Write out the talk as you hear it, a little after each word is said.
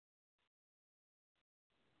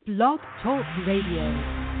Blog Talk Radio.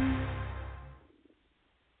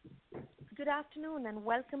 Good afternoon and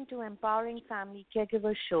welcome to Empowering Family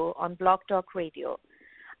Caregiver Show on Blog Talk Radio.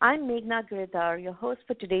 I'm Meghna Giridhar, your host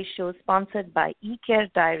for today's show, sponsored by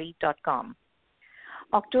eCareDiary.com.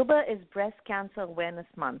 October is Breast Cancer Awareness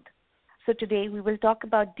Month, so today we will talk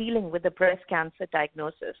about dealing with the breast cancer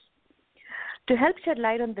diagnosis. To help shed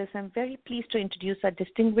light on this, I'm very pleased to introduce our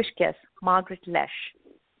distinguished guest, Margaret Lesh.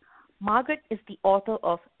 Margaret is the author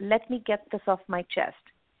of Let Me Get This Off My Chest,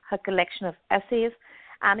 her collection of essays,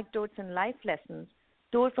 anecdotes, and life lessons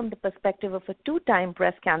told from the perspective of a two-time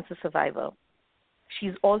breast cancer survivor. She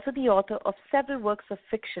is also the author of several works of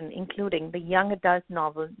fiction, including the young adult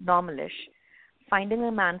novel Normalish, Finding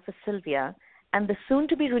a Man for Sylvia, and the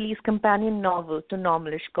soon-to-be-released companion novel to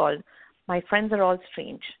Normalish called My Friends Are All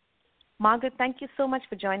Strange. Margaret, thank you so much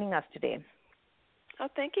for joining us today. Oh,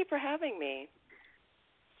 thank you for having me.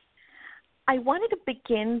 I wanted to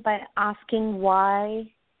begin by asking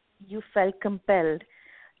why you felt compelled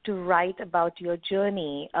to write about your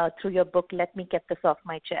journey through your book, Let Me Get This Off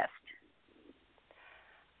My Chest.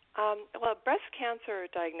 Well, breast cancer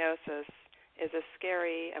diagnosis is a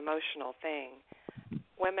scary, emotional thing.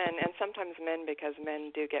 Women, and sometimes men, because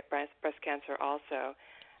men do get breast cancer also,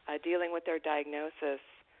 dealing with their diagnosis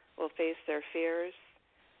will face their fears.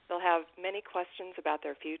 They'll have many questions about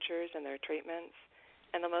their futures and their treatments,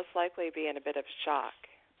 and they'll most likely be in a bit of shock.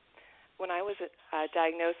 When I was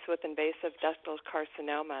diagnosed with invasive ductal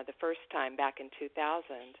carcinoma the first time back in 2000,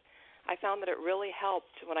 I found that it really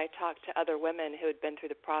helped when I talked to other women who had been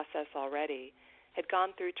through the process already, had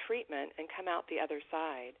gone through treatment and come out the other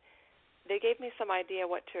side. They gave me some idea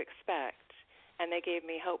what to expect, and they gave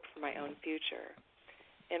me hope for my own future.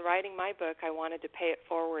 In writing my book, I wanted to pay it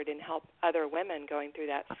forward and help other women going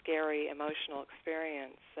through that scary emotional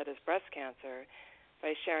experience that is breast cancer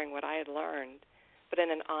by sharing what I had learned, but in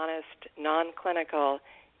an honest, non-clinical,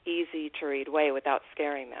 easy-to-read way without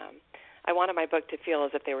scaring them. I wanted my book to feel as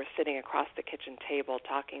if they were sitting across the kitchen table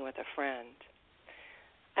talking with a friend.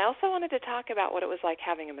 I also wanted to talk about what it was like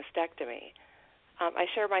having a mastectomy. I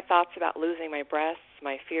shared my thoughts about losing my breasts,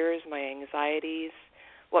 my fears, my anxieties,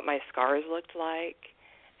 what my scars looked like,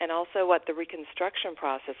 and also what the reconstruction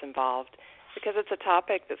process involved, because it's a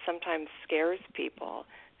topic that sometimes scares people.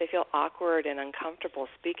 They feel awkward and uncomfortable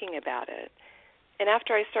speaking about it. And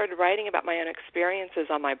after I started writing about my own experiences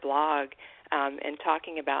on my blog and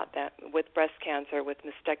talking about that with breast cancer, with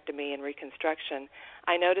mastectomy and reconstruction,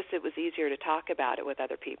 I noticed it was easier to talk about it with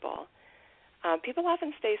other people. People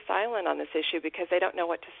often stay silent on this issue because they don't know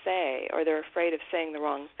what to say or they're afraid of saying the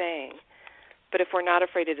wrong thing. But if we're not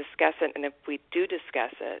afraid to discuss it, and if we do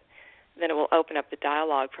discuss it, then it will open up the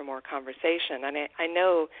dialogue for more conversation. And I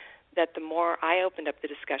know that the more I opened up the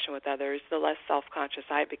discussion with others, the less self-conscious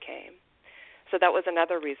I became. So that was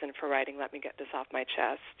another reason for writing Let Me Get This Off My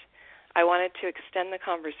Chest. I wanted to extend the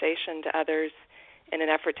conversation to others in an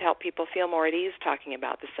effort to help people feel more at ease talking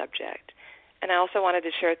about the subject. And I also wanted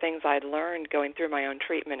to share things I'd learned going through my own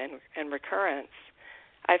treatment and recurrence.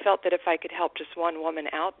 I felt that if I could help just one woman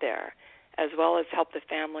out there, as well as help the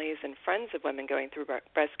families and friends of women going through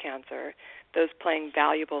breast cancer, those playing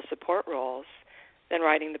valuable support roles, then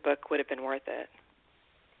writing the book would have been worth it.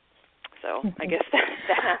 So I guess that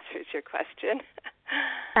answers your question.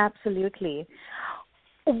 Absolutely.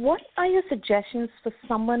 What are your suggestions for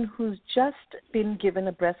someone who's just been given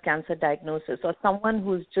a breast cancer diagnosis or someone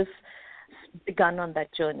who's just begun on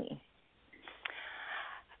that journey?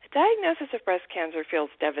 A diagnosis of breast cancer feels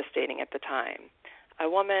devastating at the time. A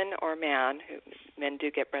woman or a man, men do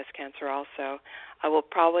get breast cancer also, will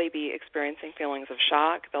probably be experiencing feelings of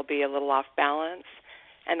shock. They'll be a little off balance,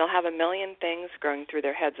 and they'll have a million things going through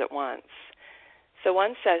their heads at once. So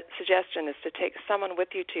one suggestion is to take someone with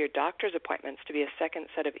you to your doctor's appointments to be a second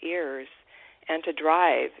set of ears and to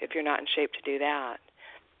drive if you're not in shape to do that.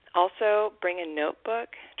 Also, bring a notebook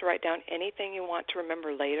to write down anything you want to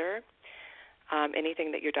remember later,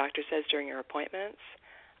 anything that your doctor says during your appointments.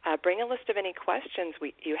 Bring a list of any questions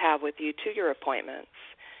you have with you to your appointments.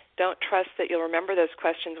 Don't trust that you'll remember those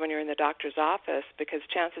questions when you're in the doctor's office, because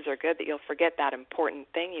chances are good that you'll forget that important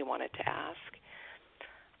thing you wanted to ask.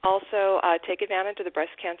 Also, take advantage of the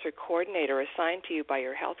breast cancer coordinator assigned to you by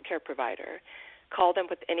your health care provider. Call them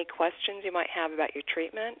with any questions you might have about your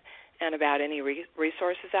treatment and about any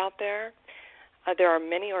resources out there. There are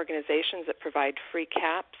many organizations that provide free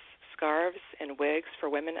caps, scarves, and wigs for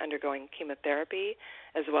women undergoing chemotherapy,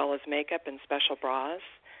 as well as makeup and special bras.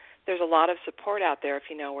 There's a lot of support out there if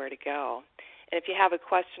you know where to go. And if you have a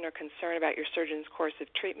question or concern about your surgeon's course of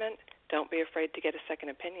treatment, don't be afraid to get a second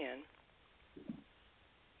opinion.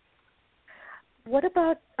 What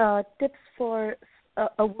about tips for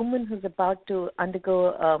a woman who's about to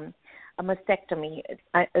undergo a mastectomy,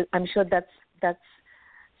 I'm sure that's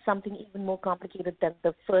something even more complicated than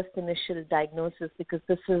the first initial diagnosis, because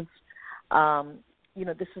this is,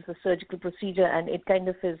 this is a surgical procedure and it kind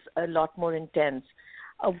of is a lot more intense.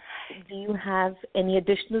 Do you have any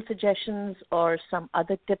additional suggestions or some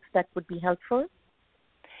other tips that would be helpful?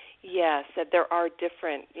 Yes, that there are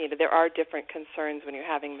different concerns when you're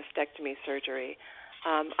having mastectomy surgery.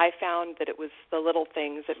 I found that it was the little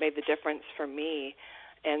things that made the difference for me,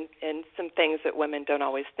 and some things that women don't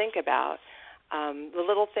always think about. The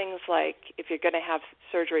little things like, if you're going to have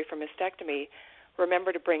surgery for mastectomy,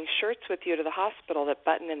 remember to bring shirts with you to the hospital that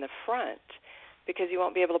button in the front, because you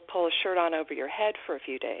won't be able to pull a shirt on over your head for a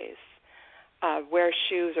few days. Wear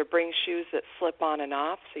shoes or bring shoes that slip on and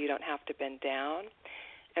off so you don't have to bend down.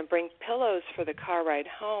 And bring pillows for the car ride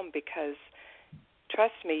home, because,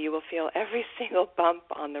 trust me, you will feel every single bump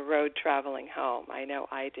on the road traveling home. I know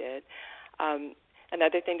I did.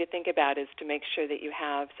 Another thing to think about is to make sure that you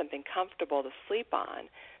have something comfortable to sleep on,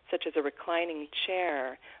 such as a reclining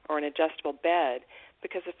chair or an adjustable bed,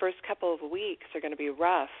 because the first couple of weeks are going to be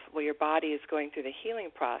rough while your body is going through the healing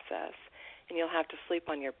process, and you'll have to sleep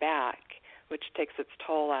on your back, which takes its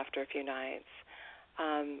toll after a few nights.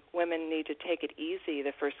 Women need to take it easy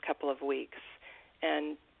the first couple of weeks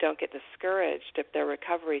and don't get discouraged if their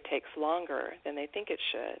recovery takes longer than they think it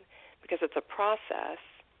should, because it's a process.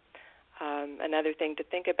 Another thing to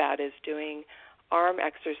think about is doing arm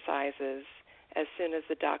exercises as soon as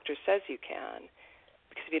the doctor says you can,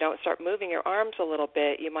 because if you don't start moving your arms a little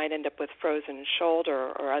bit, you might end up with frozen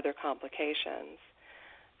shoulder or other complications.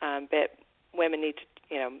 But women need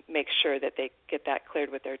to, make sure that they get that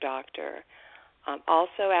cleared with their doctor.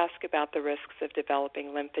 Also ask about the risks of developing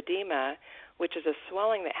lymphedema, which is a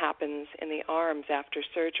swelling that happens in the arms after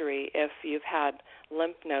surgery if you've had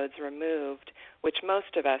lymph nodes removed, which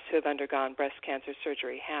most of us who have undergone breast cancer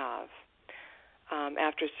surgery have.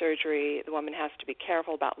 After surgery, the woman has to be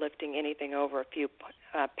careful about lifting anything over a few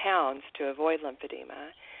pounds to avoid lymphedema.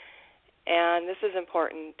 And this is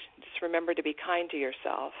important. Just remember to be kind to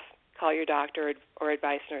yourself. Call your doctor or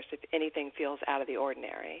advice nurse if anything feels out of the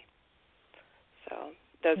ordinary. So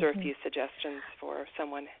those are a few suggestions for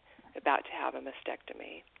someone about to have a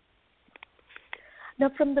mastectomy. Now,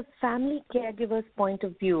 from the family caregiver's point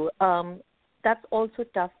of view, that's also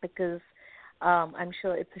tough, because I'm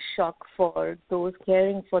sure it's a shock for those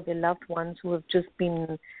caring for their loved ones who have just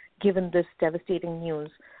been given this devastating news.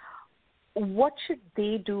 What should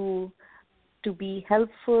they do to be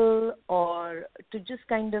helpful or to just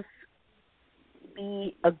kind of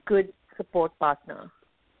be a good support partner?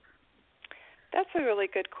 That's a really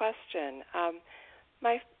good question.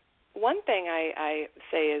 My one thing I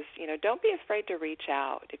say is, don't be afraid to reach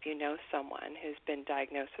out if you know someone who's been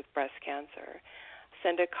diagnosed with breast cancer.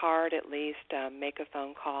 Send a card at least, make a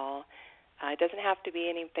phone call. It doesn't have to be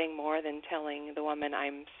anything more than telling the woman,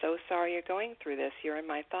 I'm so sorry you're going through this. You're in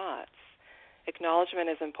my thoughts. Acknowledgement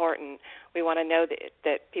is important. We want to know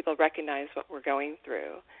that people recognize what we're going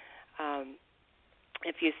through.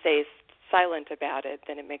 If you say silent about it,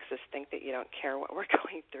 then it makes us think that you don't care what we're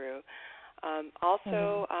going through.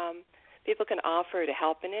 People can offer to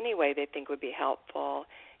help in any way they think would be helpful.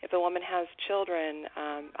 If a woman has children,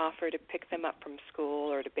 offer to pick them up from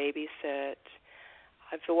school or to babysit.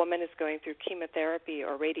 If a woman is going through chemotherapy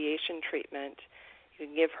or radiation treatment, you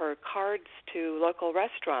can give her cards to local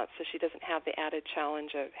restaurants so she doesn't have the added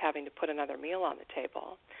challenge of having to put another meal on the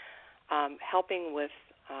table. Helping with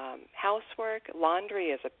housework, laundry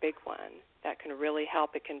is a big one. That can really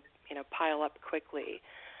help. It can, pile up quickly.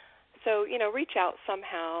 So, reach out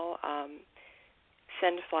somehow,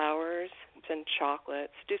 send flowers, send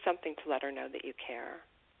chocolates, do something to let her know that you care.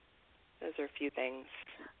 Those are a few things.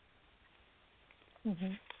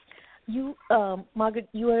 Mm-hmm. You, Margaret,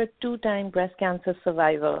 you are a 2-time breast cancer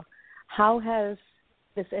survivor. How has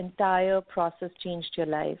this entire process changed your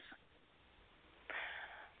life?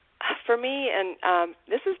 For me, and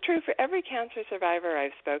this is true for every cancer survivor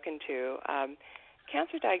I've spoken to,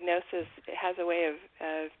 cancer diagnosis has a way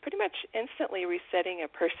of pretty much instantly resetting a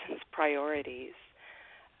person's priorities.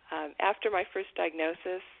 After my first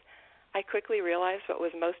diagnosis, I quickly realized what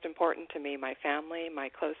was most important to me, my family, my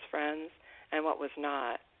close friends, and what was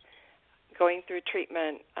not. Going through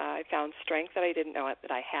treatment, I found strength that I didn't know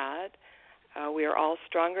that I had. We are all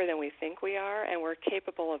stronger than we think we are, and we're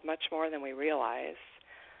capable of much more than we realize.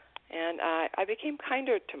 And I became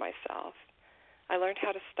kinder to myself. I learned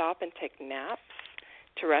how to stop and take naps,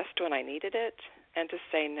 to rest when I needed it, and to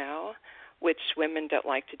say no, which women don't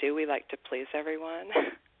like to do. We like to please everyone.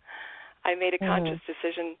 I made a conscious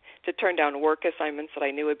decision to turn down work assignments that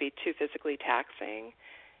I knew would be too physically taxing,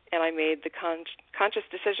 and I made the conscious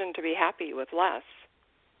decision to be happy with less.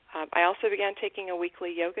 I also began taking a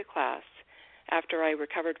weekly yoga class after I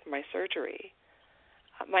recovered from my surgery.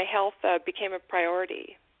 My health became a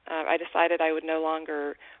priority. I decided I would no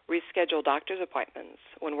longer reschedule doctor's appointments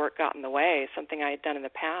when work got in the way, something I had done in the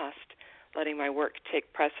past, letting my work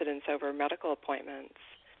take precedence over medical appointments.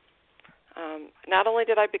 Not only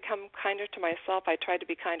did I become kinder to myself, I tried to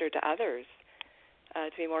be kinder to others,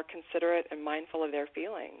 to be more considerate and mindful of their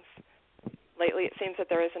feelings. Lately, it seems that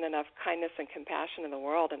there isn't enough kindness and compassion in the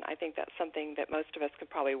world, and I think that's something that most of us could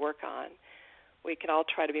probably work on. We can all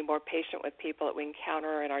try to be more patient with people that we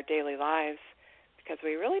encounter in our daily lives because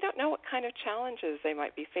we really don't know what kind of challenges they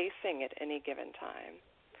might be facing at any given time.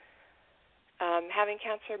 Having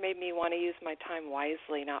cancer made me want to use my time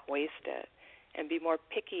wisely, not waste it, and be more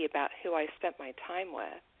picky about who I spent my time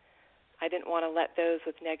with. I didn't want to let those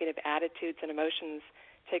with negative attitudes and emotions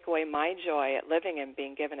take away my joy at living and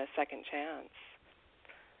being given a second chance.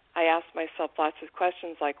 I asked myself lots of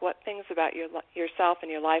questions like, what things about yourself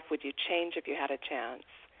and your life would you change if you had a chance?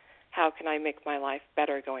 How can I make my life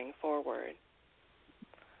better going forward?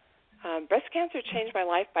 Breast cancer changed my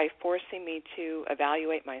life by forcing me to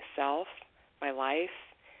evaluate myself, my life,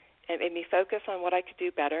 and made me focus on what I could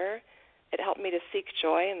do better. It helped me to seek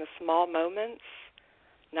joy in the small moments,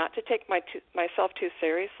 not to take myself too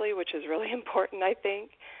seriously, which is really important, I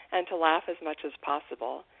think, and to laugh as much as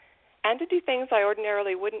possible, and to do things I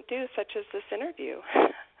ordinarily wouldn't do, such as this interview.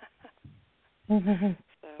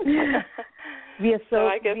 We are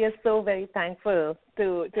so very thankful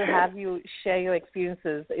to have you share your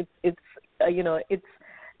experiences. It's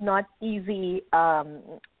not easy,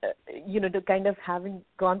 to kind of having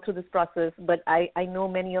gone through this process, but I know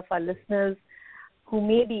many of our listeners who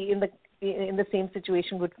may be in the same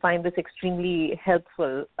situation would find this extremely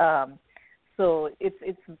helpful. So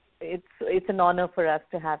it's an honor for us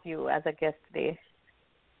to have you as a guest today.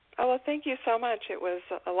 Oh, well, thank you so much. It was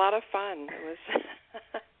a lot of fun.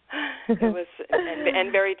 It was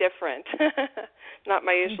and very different. Not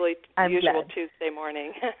my usual glad. Tuesday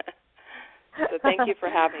morning. So thank you for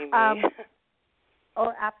having me.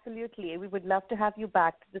 Oh, absolutely. We would love to have you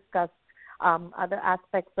back to discuss other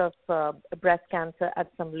aspects of breast cancer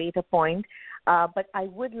at some later point. But I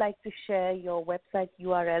would like to share your website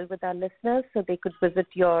URL with our listeners so they could visit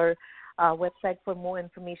your website for more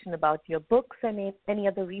information about your books and any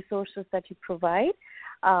other resources that you provide.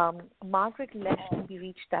 Margaret Lesh can be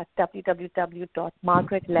reached at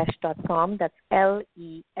www.margaretlesh.com. That's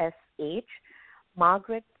LESH,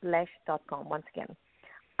 margaretlesh.com once again.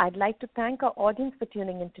 I'd like to thank our audience for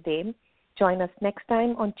tuning in today. Join us next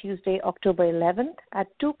time on Tuesday, October 11th at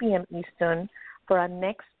 2 p.m. Eastern for our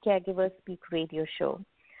next Caregiver Speak radio show.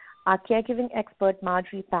 Our caregiving expert,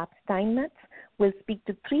 Marjorie Papp-Steinmetz, will speak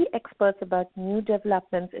to 3 experts about new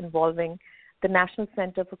developments involving the National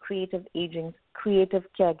Center for Creative Aging's Creative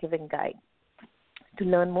Caregiving Guide. To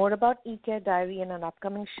learn more about eCareDiary and our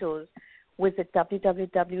upcoming shows, visit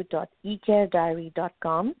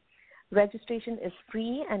www.eCareDiary.com. Registration is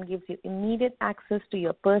free and gives you immediate access to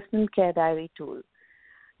your personal care diary tool.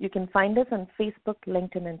 You can find us on Facebook,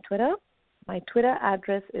 LinkedIn, and Twitter. My Twitter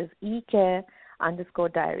address is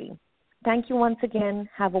ecare_diary. Thank you once again.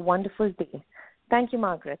 Have a wonderful day. Thank you,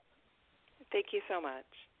 Margaret. Thank you so much.